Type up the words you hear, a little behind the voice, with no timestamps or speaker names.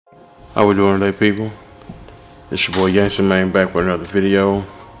How we doing today, people? It's your boy Yancymane back with another video,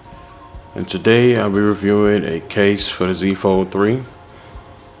 and today I'll be reviewing a case for the Z Fold 3.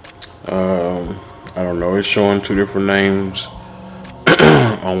 I don't know, it's showing two different names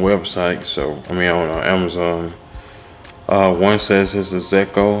on websites, so on Amazon. One says it's a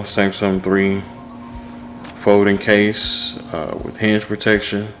Zecko Samsung 3 folding case with hinge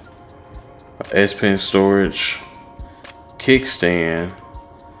protection, S Pen storage, kickstand,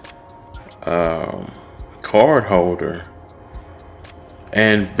 card holder,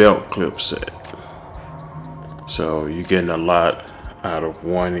 and belt clip set. So you're getting a lot out of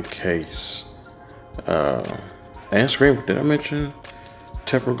one case. And screen, did I mention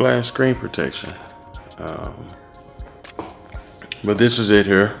tempered glass screen protection? But this is it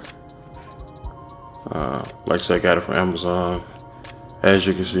here. Like I said, I got it from Amazon. As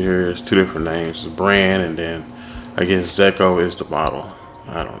you can see here, it's two different names, the brand, and then I guess Zecko is the model.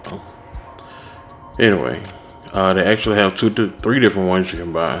 I don't know. Anyway, they actually have three different ones you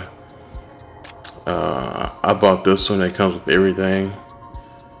can buy. I bought this one. It comes with everything.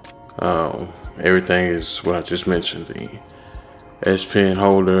 Everything is what I just mentioned: the S Pen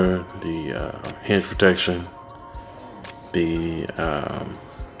holder, the hinge protection, the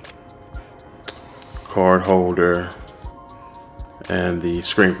card holder, and the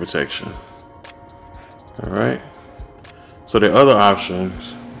screen protection. All right. So the other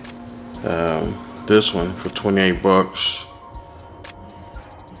options, this one for 28 bucks,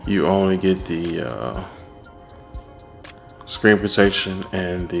 you only get the screen protection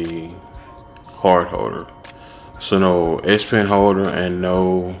and the card holder. So no S Pen holder and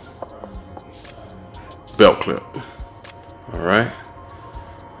no belt clip. All right.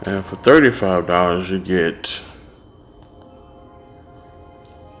 And for $35, you get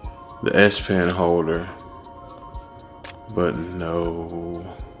the S Pen holder, but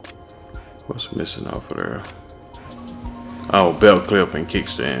no, what's missing off of there? Oh, belt clip and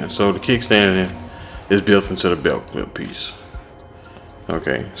kickstand. So the kickstand is built into the belt clip piece.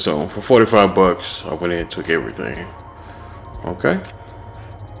 Okay, so for 45 bucks, I went in and took everything. Okay.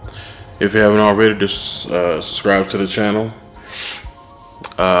 If you haven't already, just subscribe to the channel.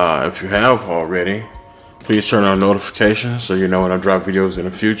 If you have already, please turn on notifications so you know when I drop videos in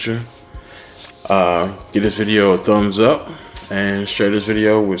the future. Give this video a thumbs up and share this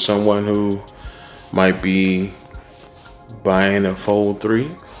video with someone who might be buying a Fold 3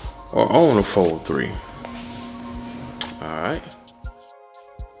 or own a Fold 3. Alright.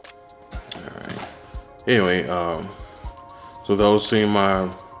 Anyway, so those seeing my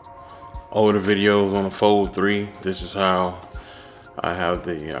older videos on the Fold 3, this is how I have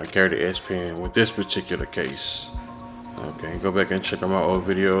I carry the S Pen with this particular case. Okay, go back and check out my old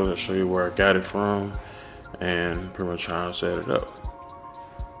videos. I'll show you where I got it from and pretty much how I set it up.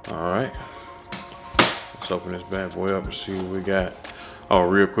 Alright. Let's open this bad boy up and see what we got. Oh,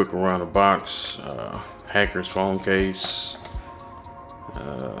 real quick around the box. Hacker's phone case.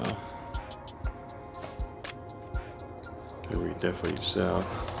 You read that for yourself.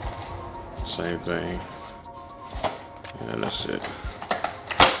 Same thing. And that's it.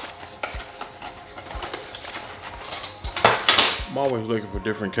 I'm always looking for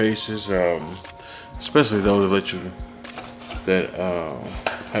different cases, especially those that let you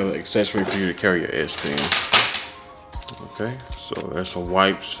have an accessory for you to carry your S Pen. Okay, so there's some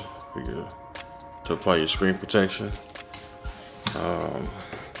wipes for you to apply your screen protection,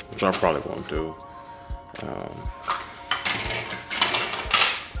 which I probably won't do.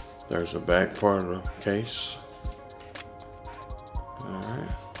 There's the back part of the case.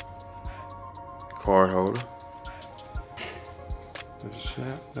 Alright. Card holder.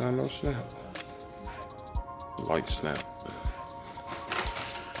 Snap? No snap. Light snap.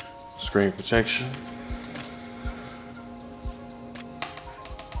 Screen protection.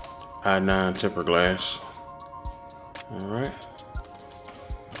 I9 tempered glass. Alright.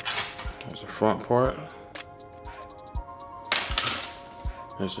 There's the front part.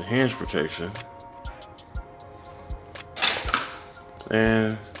 There's the hinge protection.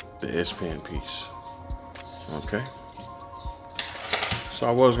 And the S Pen piece. Okay. So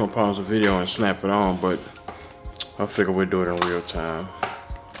I was gonna pause the video and snap it on, but I figured we'd do it in real time.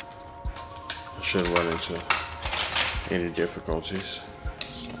 I shouldn't run into any difficulties.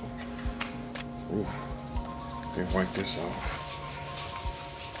 So, let me wipe this off.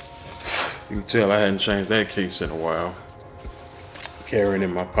 You can tell I hadn't changed that case in a while. Carrying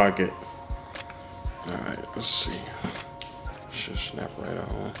in my pocket. All right, let's see. Should snap right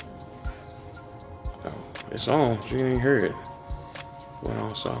on. Oh, it's on. You didn't hear it. Went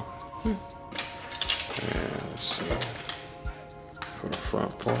on, so. And let's see. For the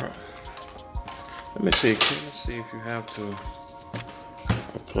front part. Let me see. Let's see if you have to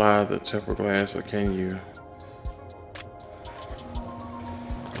apply the tempered glass, or can you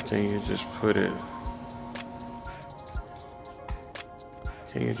just put it?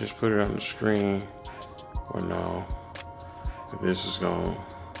 Can you just put it on the screen, or no? This is gonna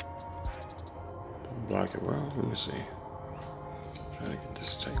block it. Well, let me see. Try to get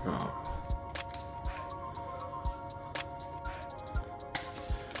this tape off.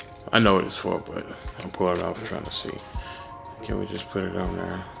 I know what it's for, but I'm pulling it off and trying to see. Can we just put it on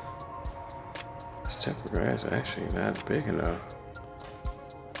there? This tempered glass is actually not big enough.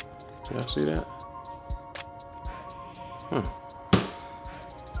 Y'all see that?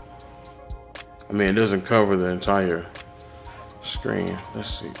 I mean, it doesn't cover the entire screen.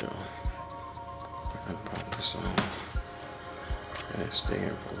 Let's see though. I can pop this on. That's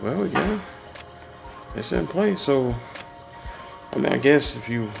there. Well, yeah, it's in place. So, I mean, I guess if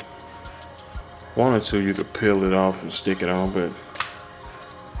you wanted to, you could peel it off and stick it on, but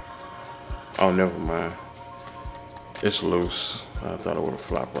oh, never mind. It's loose. I thought it would have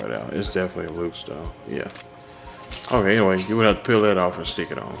flopped right out. It's definitely loose though. Yeah. Okay, anyway, you would have to peel that off and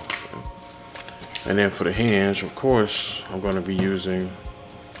stick it on. And then for the hinge, of course, I'm going to be using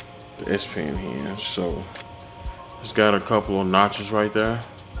the S-Pen hinge. So it's got a couple of notches right there,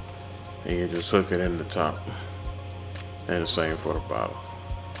 and you just hook it in the top, and the same for the bottom.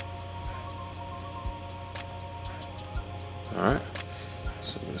 All right,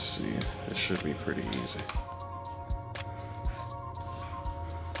 so let's see. It should be pretty easy.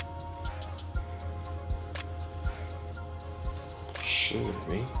 Should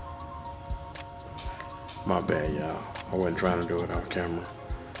be. My bad, y'all. I wasn't trying to do it off camera.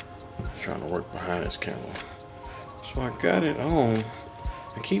 I was trying to work behind this camera. So I got it on.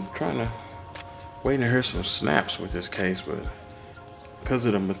 I keep waiting to hear some snaps with this case, but because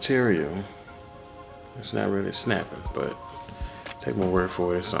of the material, it's not really snapping, but take my word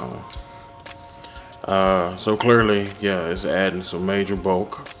for it, it's on. So clearly, yeah, it's adding some major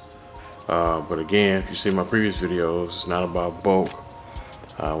bulk. But again, if you see my previous videos, it's not about bulk.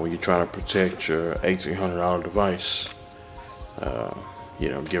 When you're trying to protect your $1,800 device, you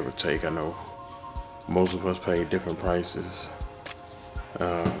know, give or take. I know most of us pay different prices.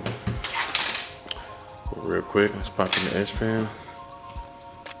 Real quick, let's pop in the S-Pen.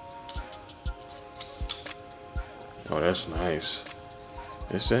 Oh, that's nice.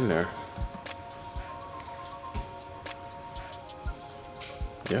 It's in there.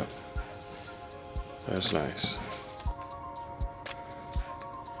 Yep. That's nice.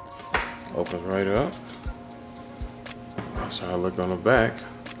 Opens right up. That's how I look on the back.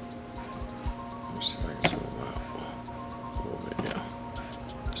 Let me see if I can zoom out a little bit, yeah.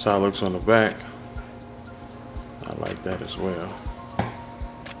 That's how it looks on the back. I like that as well.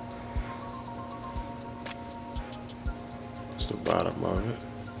 That's the bottom of it.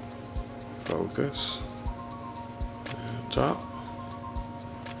 Focus. And top.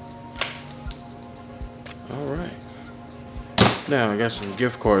 All right. Now I got some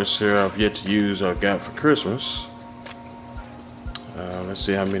gift cards here I've yet to use. I've got for Christmas. Let's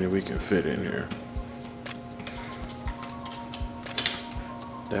see how many we can fit in here.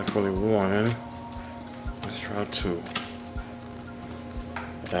 Definitely one. Let's try two.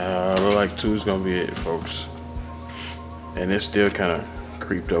 Look like two's gonna be it, folks. And it's still kind of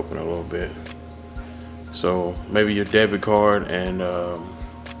creeped open a little bit. So maybe your debit card and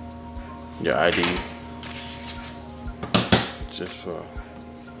your ID. Just for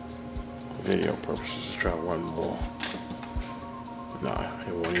video purposes. Let's try one more. Nah,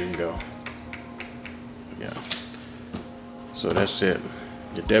 it won't even go. Yeah. So that's it.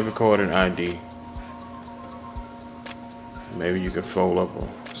 Your debit card and ID. Maybe you can fold up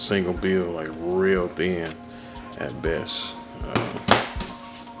a single bill like real thin at best.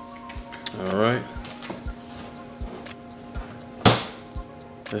 All right.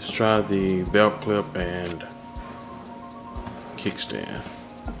 Let's try the belt clip and kickstand.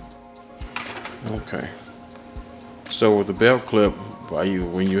 Okay. So with the belt clip,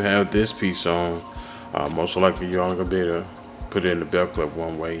 when you have this piece on, most likely you're only gonna be able to put it in the belt clip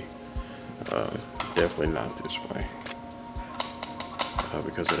one way. Definitely not this way,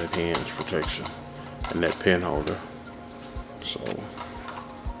 because of that hinge protection and that pin holder. So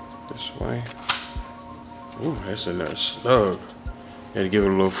this way. Ooh, that's in there snug. Had to give it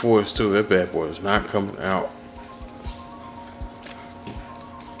a little force too. That bad boy is not coming out.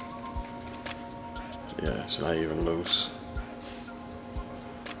 Yeah, it's not even loose.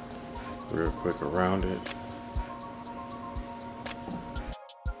 Real quick around it.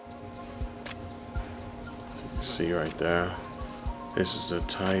 You can see right there. This is a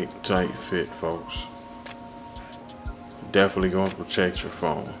tight fit, folks. Definitely going to protect your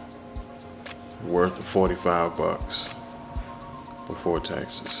phone. Worth of 45 bucks before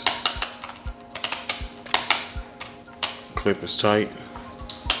taxes. Clip is tight.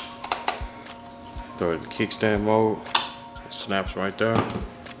 Throw it in kickstand mode. It snaps right there.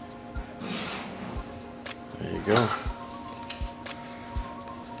 There you go.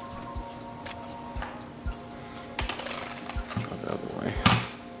 Go the other way.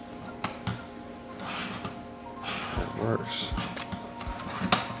 That works.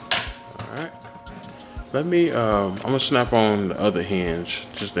 Alright. Let me, I'm gonna snap on the other hinge,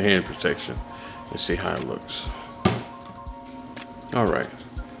 just the hinge protection, and see how it looks. Alright.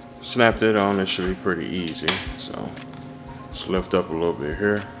 Snapped it on, it should be pretty easy. So, just lift up a little bit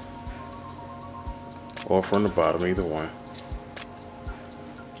here. Or from the bottom, either one.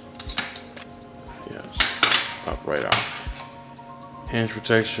 Yeah, just pop right out. Hinge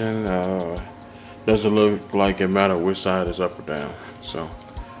protection, doesn't look like it matters which side is up or down. So,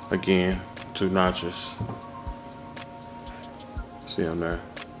 again, 2 notches. See them there?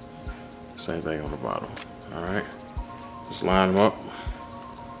 Same thing on the bottom. Alright. Just line them up.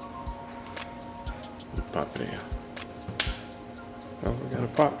 And pop it in. Oh, we gotta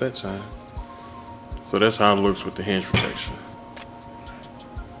pop that time. So that's how it looks with the hinge protection.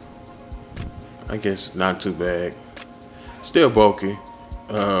 I guess not too bad. Still bulky.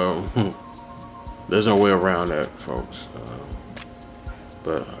 There's no way around that, folks.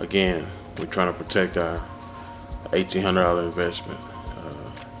 But again, we're trying to protect our $1,800 investment.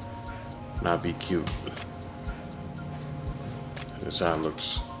 Not be cute. That's how it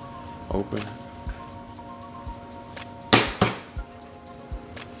looks. Open.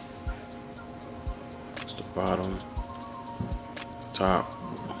 It's the bottom, top.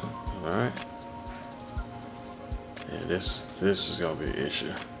 All right. Yeah, this is gonna be an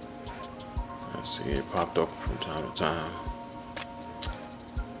issue. Let's see, it popped up from time to time.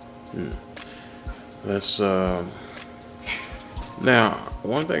 Let's now,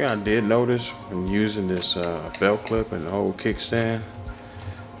 one thing I did notice when using this belt clip and the whole kickstand,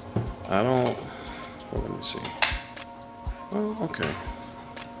 I don't, well, let me see. Oh, okay.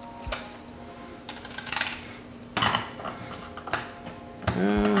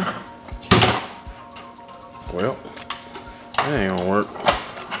 Well, that ain't gonna work.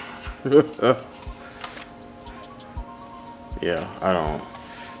 Yeah, I don't.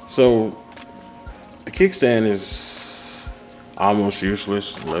 So the kickstand is almost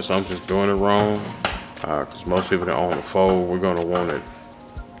useless unless I'm just doing it wrong. Because most people that own a fold, we're gonna want it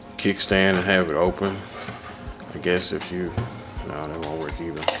kickstand and have it open. I guess if you, no, that won't work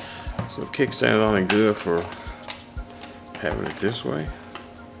either. So kickstand is only good for having it this way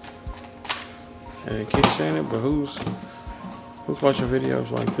and then kickstand it. But who's watching videos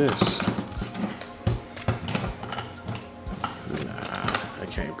like this? Nah,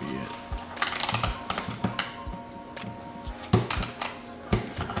 that can't be it.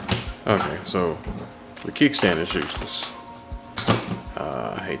 Okay, so the kickstand is useless.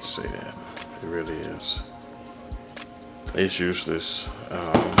 I hate to say that. It really is. It's useless.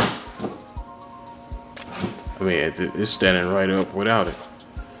 I mean, it's standing right up without it.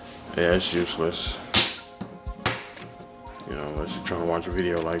 Yeah, it's useless. You know, unless you're trying to watch a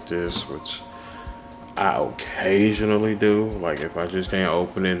video like this, which I occasionally do. Like if I just can't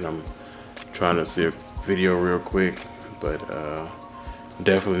open it and I'm trying to see a video real quick. But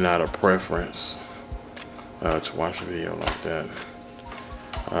definitely not a preference to watch a video like that.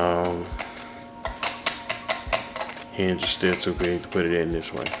 Hinge is still too big to put it in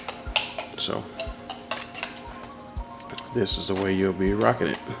this way. So this is the way you'll be rocking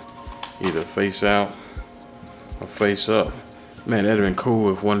it. Either face out or face up. Man, that'd have been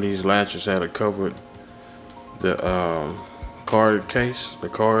cool if one of these latches had covered the card case, the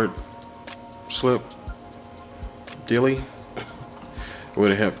card slip dilly. Would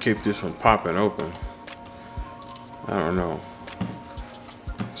have helped keep this from popping open. I don't know.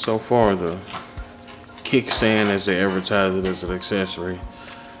 So far, the kickstand, as they advertise it, as an accessory,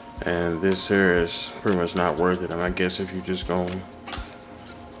 and this here is pretty much not worth it. I mean, I guess if you just gonna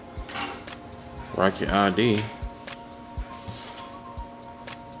rock your ID,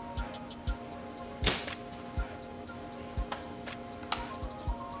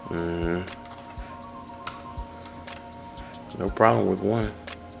 no problem with one.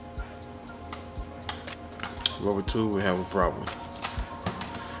 But with two, we have a problem.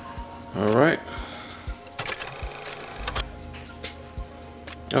 All right.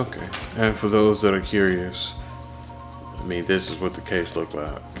 Okay. And for those that are curious, I mean, this is what the case look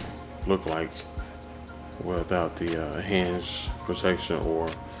like without the hinge protection or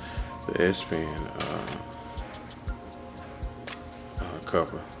the S Pen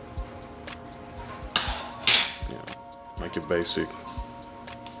cover. You know, like your basic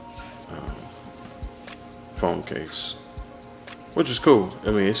phone case, which is cool.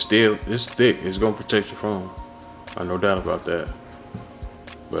 I mean, it's thick. It's gonna protect your phone. No doubt about that.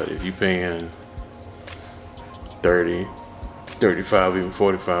 But if you're paying $30, $35, even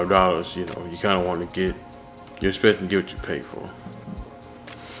 $45, you know, you kind of want to get. You're expecting to get what you pay for.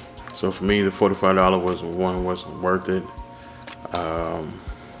 So for me, the $45 wasn't worth it.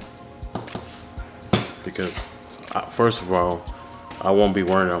 Because first of all, I won't be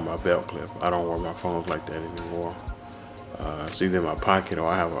wearing it on my belt clip. I don't wear my phones like that anymore. It's either in my pocket or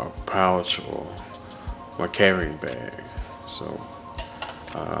I have a pouch or my carrying bag. So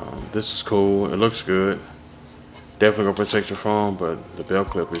this is cool. It looks good. Definitely gonna protect your phone, but the belt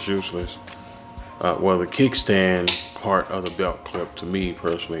clip is useless. Well, the kickstand part of the belt clip, to me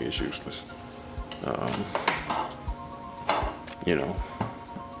personally, is useless. You know,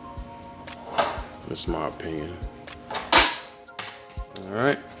 that's my opinion.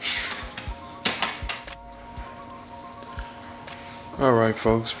 All right,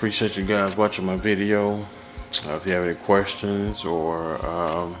 folks. Appreciate you guys watching my video. If you have any questions or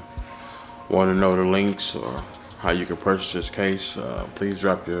want to know the links or how you can purchase this case, please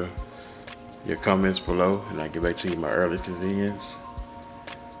drop your comments below, and I'll get back to you at my earliest convenience.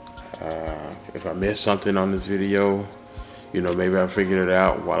 If I missed something on this video, you know, maybe I figured it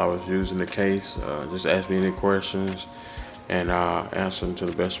out while I was using the case, just ask me any questions and I'll answer them to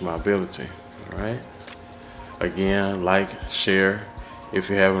the best of my ability. All right. Again, like, share. If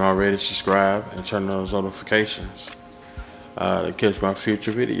you haven't already, subscribe and turn on those notifications to catch my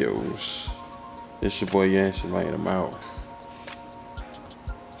future videos. It's your boy Yancymane. I'm out.